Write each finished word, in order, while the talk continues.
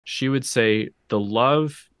she would say the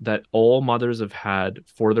love that all mothers have had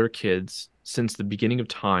for their kids since the beginning of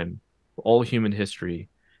time, all human history,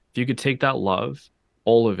 if you could take that love,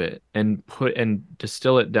 all of it, and put and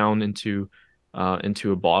distill it down into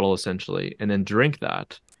a bottle essentially, and then drink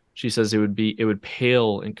that, she says it would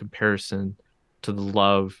pale in comparison to the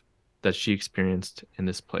love that she experienced in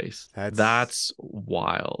this place. That's That's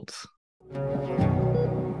wild.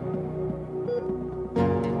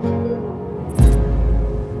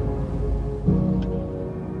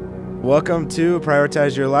 welcome to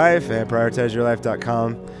Prioritize Your Life at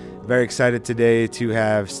prioritizeyourlife.com. Very excited today to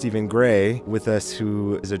have Stephen Gray with us,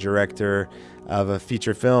 who is a director of a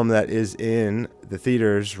feature film that is in the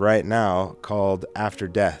theaters right now called After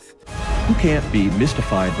Death. You can't be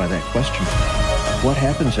mystified by that question. What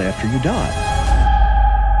happens after you die?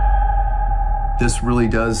 This really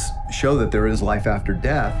does show that there is life after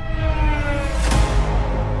death.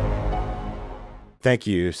 Thank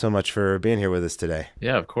you so much for being here with us today.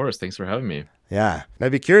 Yeah, of course. Thanks for having me. Yeah. And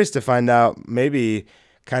I'd be curious to find out maybe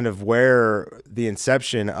kind of where the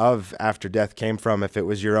inception of After Death came from, if it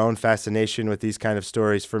was your own fascination with these kind of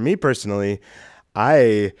stories. For me personally,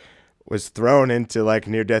 I was thrown into like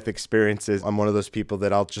near-death experiences. I'm one of those people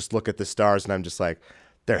that I'll just look at the stars and I'm just like,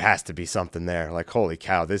 there has to be something there. Like, holy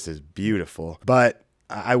cow, this is beautiful. But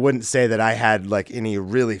I wouldn't say that I had like any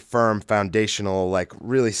really firm foundational, like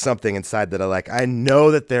really something inside that I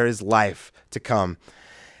know that there is life to come.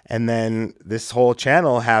 And then this whole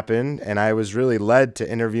channel happened and I was really led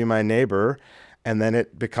to interview my neighbor. And then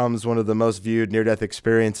it becomes one of the most viewed near-death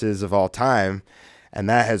experiences of all time. And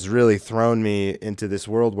that has really thrown me into this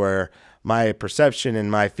world where my perception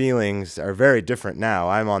and my feelings are very different now.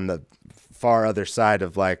 I'm on the far other side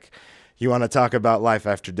of like, you want to talk about life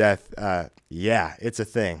after death? Yeah, it's a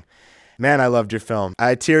thing. Man, I loved your film.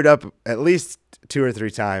 I teared up at least 2 or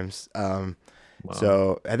 3 times. Wow.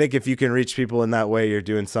 So I think if you can reach people in that way, you're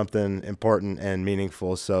doing something important and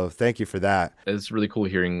meaningful. So thank you for that. It's really cool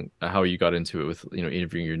hearing how you got into it with,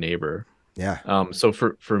 interviewing your neighbor. Yeah. So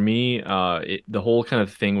for me, the whole kind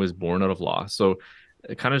of thing was born out of loss. So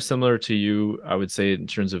kind of similar to you, I would say, in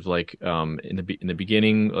terms of like in the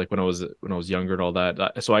beginning, like when I was younger and all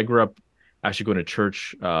that. So I grew up actually going to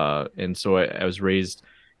church, and so I was raised,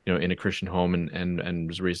 in a Christian home, and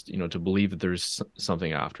was raised, to believe that there's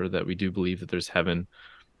something after that. We do believe that there's heaven.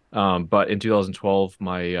 But in 2012,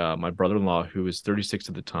 my brother-in-law, who was 36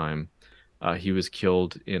 at the time, he was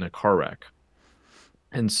killed in a car wreck.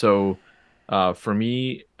 And so for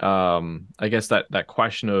me, I guess that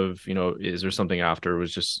question of, is there something after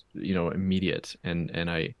was just, immediate. And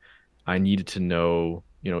I needed to know,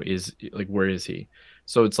 is like, where is he?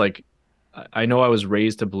 So it's like, I know I was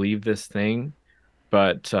raised to believe this thing,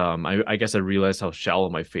 but I guess I realized how shallow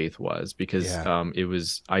my faith was, because Yeah.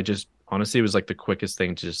 I just honestly, it was like the quickest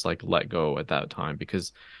thing to just like let go at that time,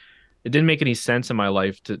 because it didn't make any sense in my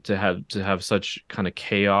life to have such kind of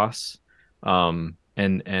chaos,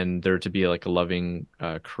 and there to be like a loving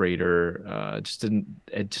creator. It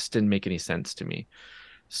just didn't make any sense to me.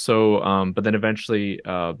 So but then eventually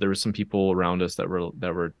there were some people around us that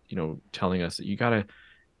were telling us that you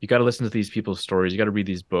gotta listen to these people's stories. You gotta read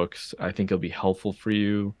these books. I think it'll be helpful for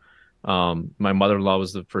you. My mother-in-law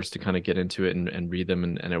was the first to kind of get into it and read them,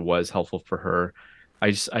 and it was helpful for her.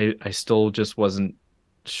 I still just wasn't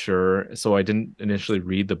sure, so I didn't initially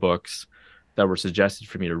read the books that were suggested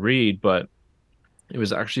for me to read. But it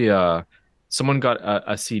was actually someone got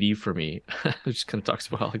a CD for me. It just kind of talks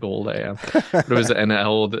about how like old I am. But it was, and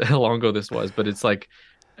how long ago this was. But it's like,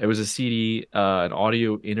 it was a CD, and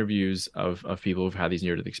audio interviews of people who've had these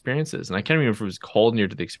near death experiences. And I can't remember if it was called near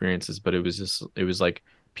death experiences, but it was like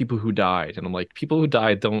people who died. And I'm like, people who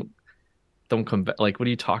died don't come back. Like, what are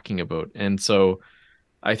you talking about? And so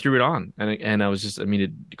I threw it on, and I was just, I mean,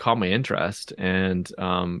 it caught my interest. And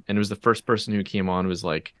it was the first person who came on was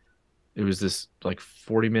like, it was this like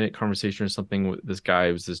 40-minute conversation or something with this guy.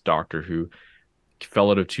 It was this doctor who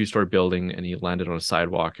fell out of a 2-story building, and he landed on a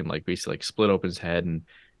sidewalk and like basically like split open his head,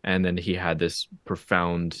 and then he had this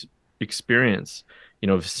profound experience,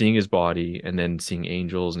 of seeing his body and then seeing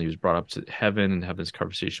angels, and he was brought up to heaven and having this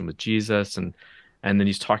conversation with Jesus, and then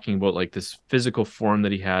he's talking about like this physical form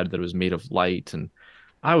that he had that was made of light. And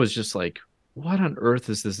I was just like, what on earth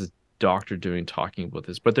is this doctor doing talking about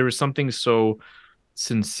this? But there was something so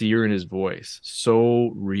sincere in his voice,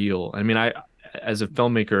 so real. I mean, I, as a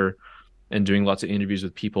filmmaker and doing lots of interviews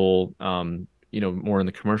with people, more in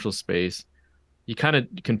the commercial space, you kind of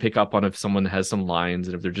can pick up on if someone has some lines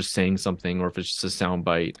and if they're just saying something, or if it's just a sound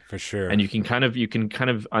bite. For sure. And you can kind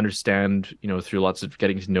of understand, through lots of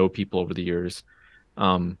getting to know people over the years,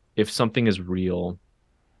 if something is real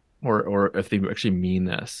or if they actually mean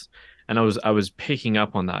this. And I was picking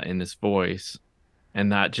up on that in this voice,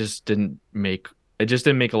 and that just didn't make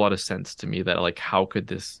a lot of sense to me, that like how could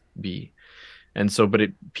this be? And so, but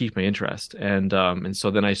it piqued my interest, and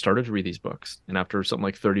so then I started to read these books, and after something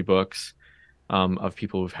like 30 books of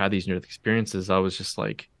people who've had these near death experiences, I was just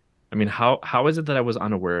like, I mean, how is it that I was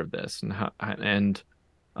unaware of this?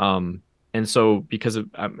 Um and so because of,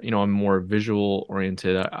 I'm more visual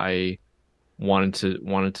oriented, I wanted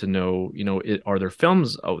to know, are there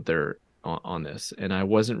films out there on this? And I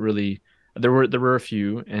wasn't really, there were a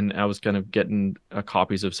few, and I was kind of getting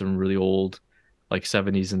copies of some really old, like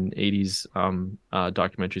 70s and 80s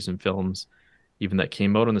documentaries and films even that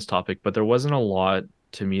came out on this topic, but there wasn't a lot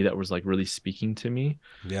to me that was like really speaking to me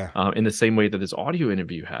Yeah, in the same way that this audio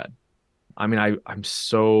interview had. I mean, I'm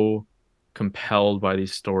so compelled by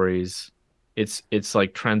these stories. It's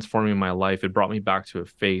like transforming my life. It brought me back to a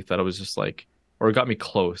faith that I was just like, or it got me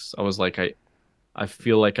close. I was like, I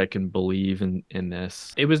feel like I can believe in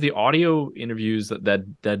this. It was the audio interviews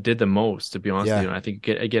that did the most, to be honest with yeah, you. And I think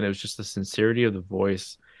again, it was just the sincerity of the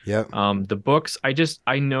voice. yep, The books,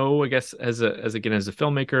 I know, I guess as a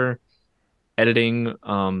filmmaker, editing,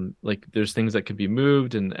 like there's things that could be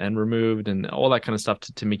moved and removed and all that kind of stuff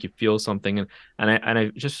to make you feel something. And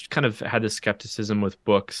I just kind of had this skepticism with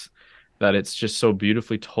books, that it's just so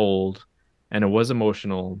beautifully told, and it was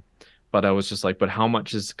emotional, but I was just like, but how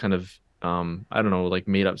much is kind of, I don't know, like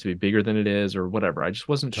made up to be bigger than it is or whatever. I just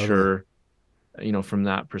wasn't totally. sure, from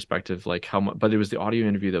that perspective, like how much. But it was the audio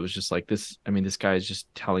interview that was just like this. I mean, this guy is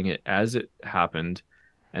just telling it as it happened,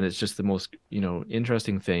 and it's just the most,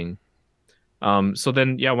 interesting thing. So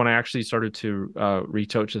then, yeah, when I actually started to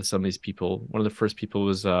reach out to some of these people, one of the first people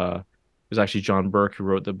was actually John Burke, who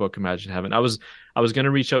wrote the book Imagine Heaven. I was going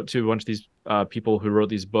to reach out to a bunch of these people who wrote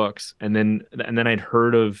these books, and then I'd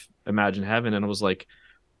heard of Imagine Heaven, and I was like,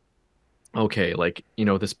 okay, like,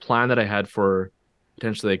 this plan that I had for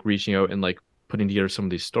potentially like reaching out and like putting together some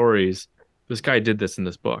of these stories, this guy did this in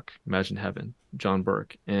this book, Imagine Heaven, John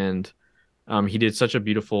Burke, and he did such a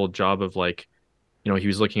beautiful job of like, he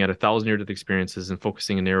was looking at 1,000 near-death experiences and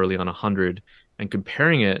focusing narrowly on 100 and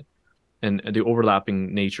comparing it, and the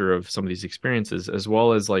overlapping nature of some of these experiences, as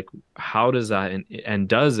well as like how does that and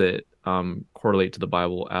does it correlate to the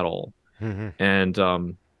Bible at all? Hmm. And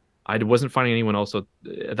I wasn't finding anyone else at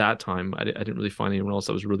that time. I didn't really find anyone else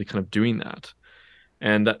that was really kind of doing that.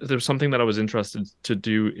 And there's something that I was interested to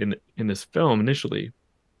do in this film initially.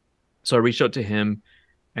 So I reached out to him,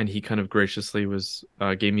 and he kind of graciously was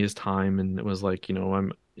gave me his time, and it was like,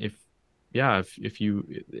 I'm if yeah, if you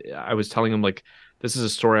I was telling him like, this is a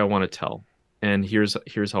story I want to tell, and here's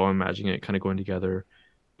how I'm imagining it kind of going together.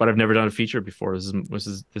 But I've never done a feature before.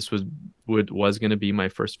 This was going to be my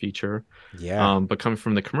first feature. Yeah, But coming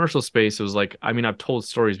from the commercial space, it was like, I mean, I've told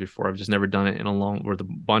stories before. I've just never done it in a long, with a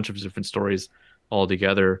bunch of different stories all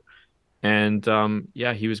together. And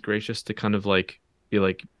yeah, he was gracious to kind of like be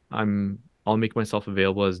like, I'll make myself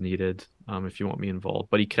available as needed, if you want me involved.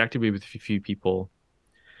 But he connected me with a few people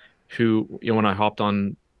who, when I hopped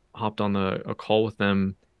on a call with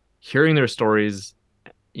them, hearing their stories,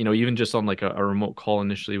 even just on like a remote call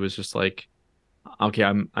initially, was just like, okay,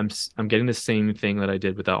 I'm getting the same thing that I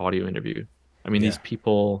did with that audio interview. I mean, yeah, these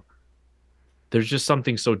people, there's just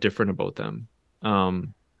something so different about them.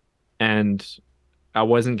 And I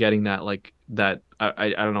wasn't getting that, like that.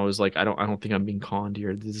 I don't know. It was like, I don't think I'm being conned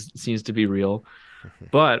here. This seems to be real.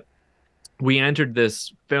 But we entered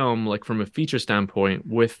this film like from a feature standpoint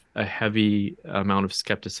with a heavy amount of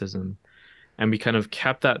skepticism, and we kind of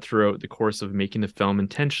kept that throughout the course of making the film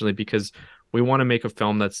intentionally, because we want to make a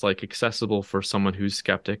film that's like accessible for someone who's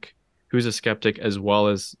a skeptic, as well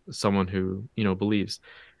as someone who, believes.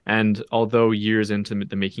 And although years into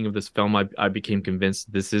the making of this film, I became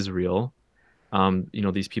convinced this is real.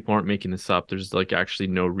 These people aren't making this up. There's like actually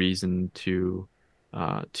no reason to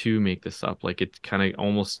make this up. Like, it's kind of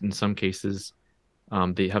almost in some cases,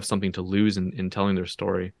 they have something to lose in telling their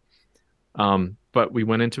story. But we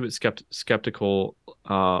went into it skeptical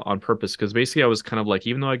on purpose, because basically I was kind of like,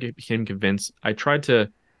 even though became convinced, I tried to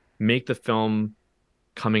make the film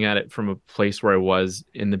coming at it from a place where I was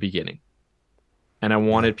in the beginning. And I yeah.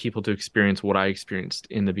 wanted people to experience what I experienced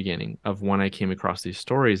in the beginning of when I came across these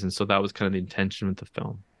stories. And so that was kind of the intention with the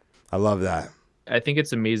film. I love that. I think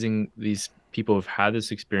it's amazing these people have had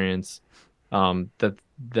this experience, that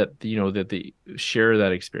they share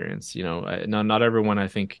that experience. Not everyone, I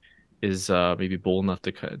think, is maybe bold enough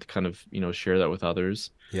to kind of share that with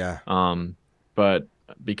others. Yeah, But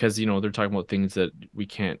because they're talking about things that we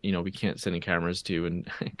can't send in cameras to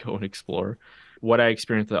and go and explore. What I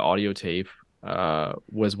experienced with the audio tape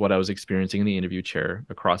was what I was experiencing in the interview chair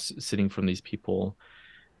across sitting from these people.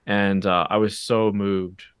 And I was so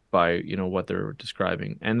moved by, what they're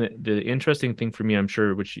describing. And the interesting thing for me, I'm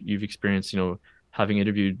sure, which you've experienced, having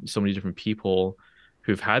interviewed so many different people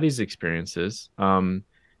who've had these experiences,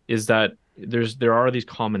 is that there are these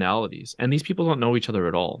commonalities, and these people don't know each other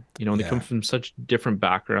at all, and they come Yeah. from such different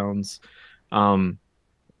backgrounds. Um,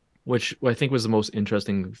 which I think was the most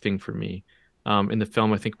interesting thing for me. In the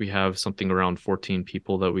film, I think we have something around 14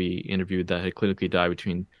 people that we interviewed that had clinically died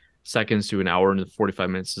between seconds to an hour, and 45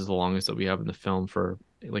 minutes is the longest that we have in the film for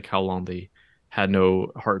like how long they had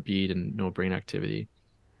no heartbeat and no brain activity.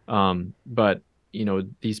 But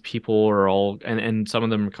these people are all, and some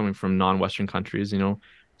of them are coming from non-Western countries.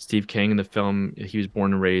 Steve Kang in the film, he was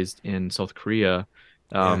born and raised in South Korea.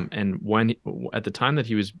 Yeah. And at the time that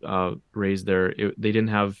he was raised there, they didn't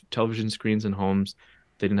have television screens in homes.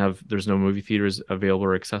 There's no movie theaters available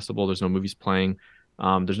or accessible. There's no movies playing.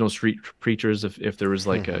 There's no street preachers. If there was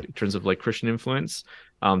like in terms of like Christian influence,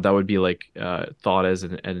 that would be like thought as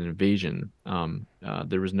an invasion.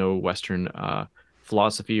 There was no Western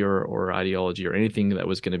philosophy or ideology or anything that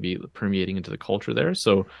was going to be permeating into the culture there.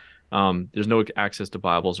 So there's no access to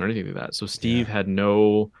Bibles or anything like that. So Steve Yeah. had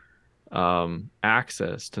no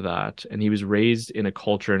access to that, and he was raised in a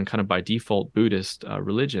culture and kind of by default Buddhist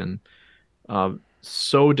religion,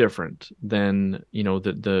 so different than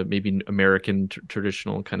the maybe American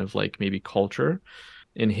traditional kind of like maybe culture.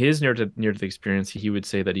 In his near-death experience, he would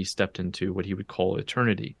say that he stepped into what he would call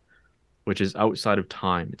eternity, which is outside of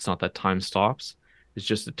time. It's not that time stops. It's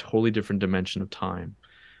just a totally different dimension of time.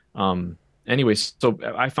 Anyways, so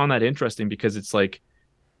I found that interesting because it's like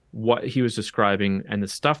what he was describing and the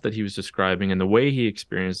stuff that he was describing and the way he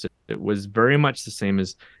experienced it was very much the same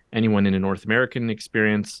as anyone in a North American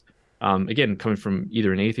experience. Again, coming from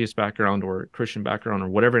either an atheist background or a Christian background or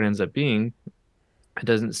whatever it ends up being, it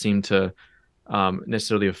doesn't seem to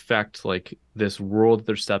necessarily affect like this world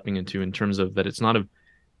they're stepping into in terms of that it's not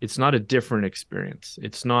a different experience. Yeah.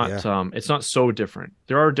 It's not so different.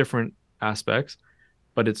 There are different aspects,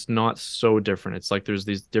 but it's not so different. It's like there's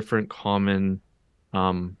these different commonly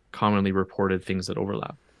reported things that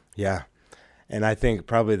overlap. Yeah. And I think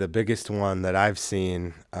probably the biggest one that I've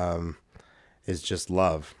seen is just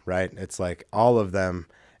love, right? It's like all of them,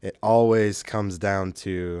 it always comes down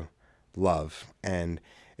to love. And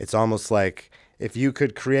it's almost like if you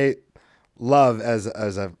could create love as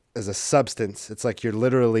a substance, it's like you're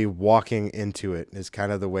literally walking into it, is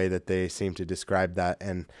kind of the way that they seem to describe that.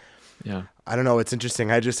 And Yeah. I don't know, it's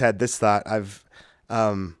interesting. I just had this thought.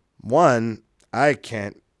 One, I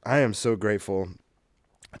am so grateful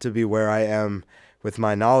to be where I am with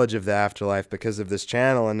my knowledge of the afterlife because of this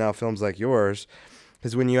channel and now films like yours.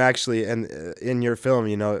 Because when you actually, and in your film,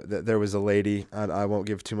 there was a lady, I won't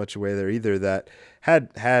give too much away there either, that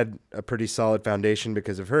had a pretty solid foundation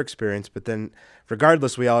because of her experience. But then,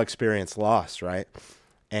 regardless, we all experience loss, right?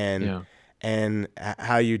 And Yeah. and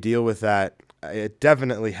how you deal with that, it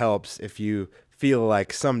definitely helps if you feel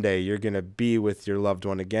like someday you're gonna be with your loved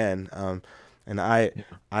one again. And Yeah.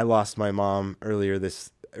 I lost my mom earlier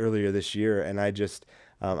this year, and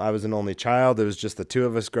I was an only child. It was just the two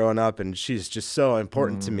of us growing up, and she's just so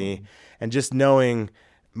important to me. Mm, And just knowing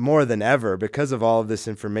more than ever because of all of this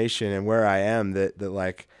information and where I am that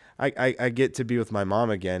like I get to be with my mom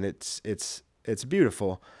again. It's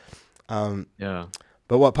beautiful. yeah.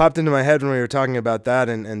 But what popped into my head when we were talking about that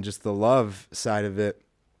and just the love side of it,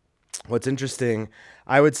 what's interesting,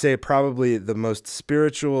 I would say probably the most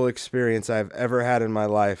spiritual experience I've ever had in my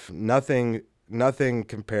life. Nothing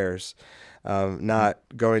compares. Not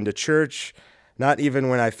going to church, not even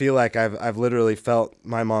when I feel like I've literally felt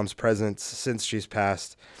my mom's presence since she's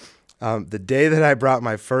passed. The day that I brought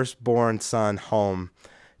my firstborn son home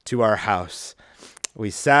to our house, we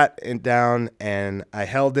sat down and I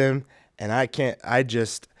held him, and I think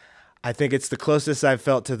it's the closest I've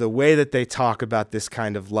felt to the way that they talk about this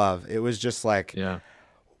kind of love. It was just like, Yeah.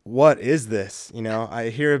 what is this? I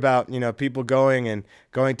hear about, people going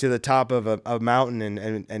to the top of a mountain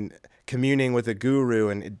and communing with a guru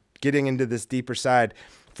and getting into this deeper side.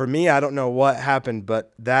 For me, I don't know what happened,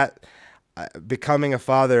 but that becoming a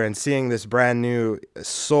father and seeing this brand new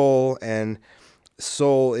soul in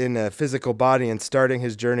a physical body and starting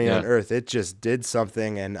his journey on Yeah. earth, it just did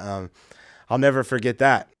something. And I'll never forget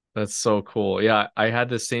that. That's so cool. Yeah, I had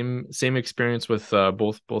the same experience with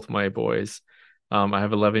both my boys. I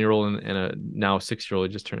have 11-year-old and a now 6-year-old.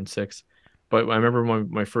 He just turned 6. But I remember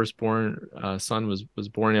when my firstborn son was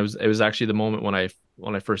born. It was actually the moment when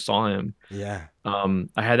I first saw him. Yeah.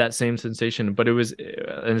 I had that same sensation, but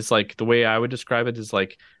and it's like the way I would describe it is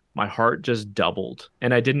like my heart just doubled.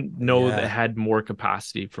 And I didn't know that it Yeah. had more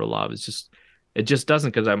capacity for love. It just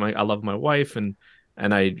doesn't, because I love my wife, and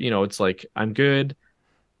I, it's like I'm good,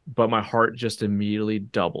 but my heart just immediately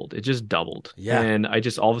doubled. It just doubled. Yeah. And I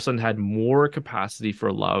just all of a sudden had more capacity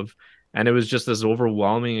for love. And it was just this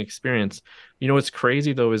overwhelming experience. What's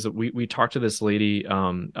crazy though is that we talked to this lady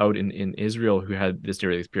out in Israel who had this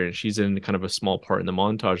near experience. She's in kind of a small part in the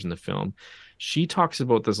montage in the film. She talks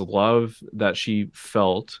about this love that she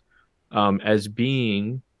felt as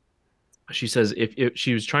being, she says, if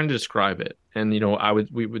she was trying to describe it, and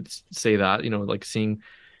we would say that, like seeing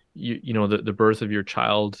the birth of your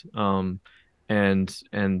child, and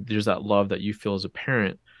there's that love that you feel as a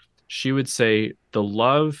parent. She would say the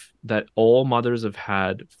love that all mothers have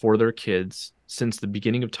had for their kids since the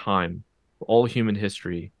beginning of time, all human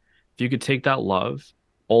history, if you could take that love,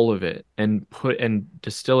 all of it, and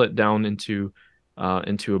distill it down into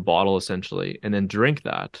a bottle essentially, and then drink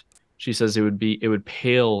that, she says it would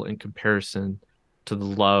pale in comparison to the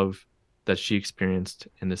love that she experienced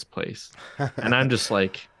in this place. And I'm just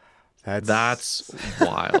like, that's That's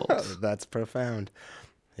wild. that's profound.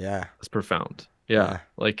 Yeah. That's profound. Yeah. Yeah.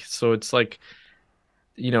 Like, so it's like,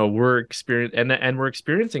 we're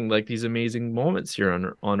experiencing like these amazing moments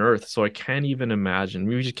here on Earth. So I can't even imagine.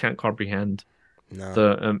 We just can't comprehend No.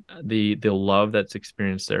 the love that's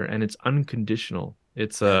experienced there, and it's unconditional.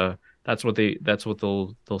 It's Yeah. that's what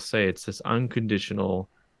they'll say. It's this unconditional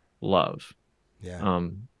love. Yeah.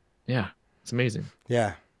 Yeah, it's amazing.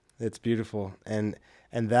 Yeah. It's beautiful. And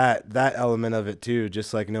that element of it too,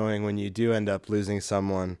 just like knowing when you do end up losing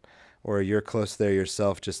someone or you're close there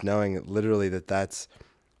yourself, just knowing literally that that's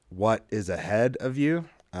what is ahead of you.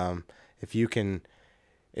 If you can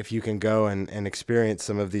go and experience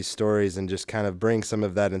some of these stories and just kind of bring some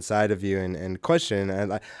of that inside of you and question.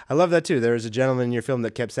 And I love that too. There was a gentleman in your film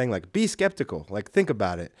that kept saying like, be skeptical, like think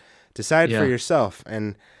about it, decide for Yeah, yourself.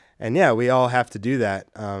 And yeah, we all have to do that.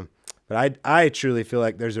 But I truly feel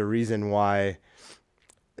like there's a reason why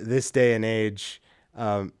this day and age,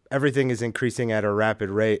 everything is increasing at a rapid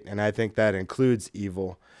rate. And I think that includes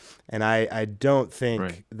evil. And I don't think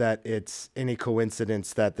right. that it's any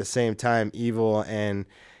coincidence that at the same time evil and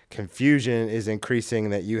confusion is increasing,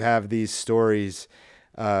 that you have these stories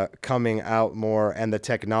coming out more and the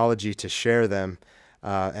technology to share them.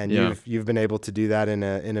 And Yeah. you've been able to do that in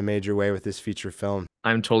a major way with this feature film.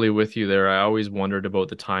 I'm totally with you there. I always wondered about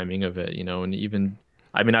the timing of it, and even,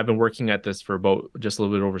 I mean, I've been working at this for about just a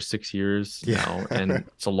little bit over 6 years Yeah. now, and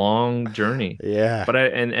it's a long journey. Yeah. But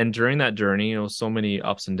and during that journey, so many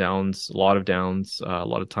ups and downs, a lot of downs, a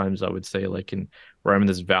lot of times I would say, like, where I'm in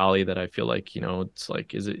this valley that I feel like, it's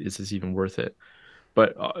like, is this even worth it?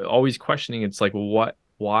 But always questioning, it's like,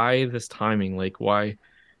 why this timing? Like, why?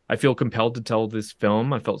 I feel compelled to tell this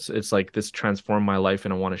film. I felt it's like this transformed my life,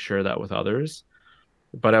 and I want to share that with others.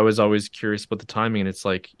 But I was always curious about the timing, and it's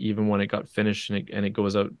like, even when it got finished and it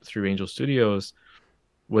goes out through Angel Studios,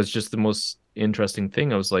 was just the most interesting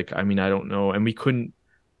thing. I was like, I mean, I don't know, and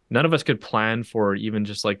none of us could plan for even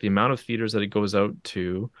just like the amount of theaters that it goes out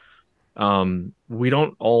to. We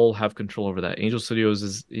don't all have control over that. Angel Studios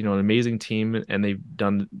is, an amazing team, and they've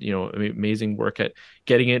done, amazing work at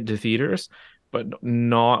getting it to theaters, but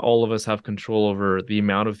not all of us have control over the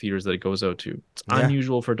amount of theaters that it goes out to. It's Yeah.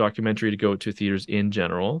 unusual for a documentary to go to theaters in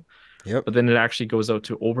general, Yep. but then it actually goes out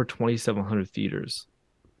to over 2,700 theaters.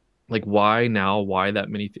 Like, why now? Why that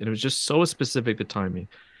many? And it was just so specific, the timing.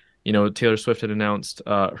 Taylor Swift had announced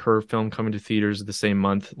her film coming to theaters the same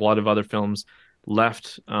month. A lot of other films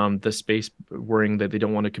left the space, worrying that they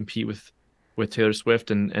don't want to compete with Taylor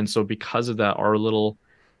Swift, and so because of that, our little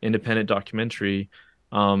independent documentary,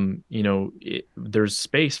 there's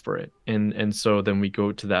space for it, and so then we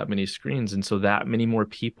go to that many screens, and so that many more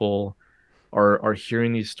people are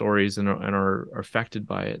hearing these stories and are affected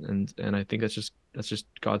by it, and I think that's just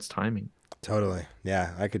God's timing. Totally.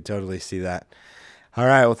 Yeah, I could totally see that. All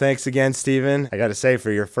right. Well, thanks again, Stephen. I got to say,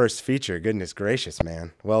 for your first feature, goodness gracious,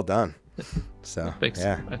 man. Well done. So, Thanks so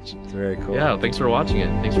yeah, much. it's very cool. Yeah, thanks for watching it.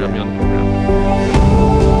 Thanks for having me on the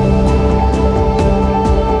program.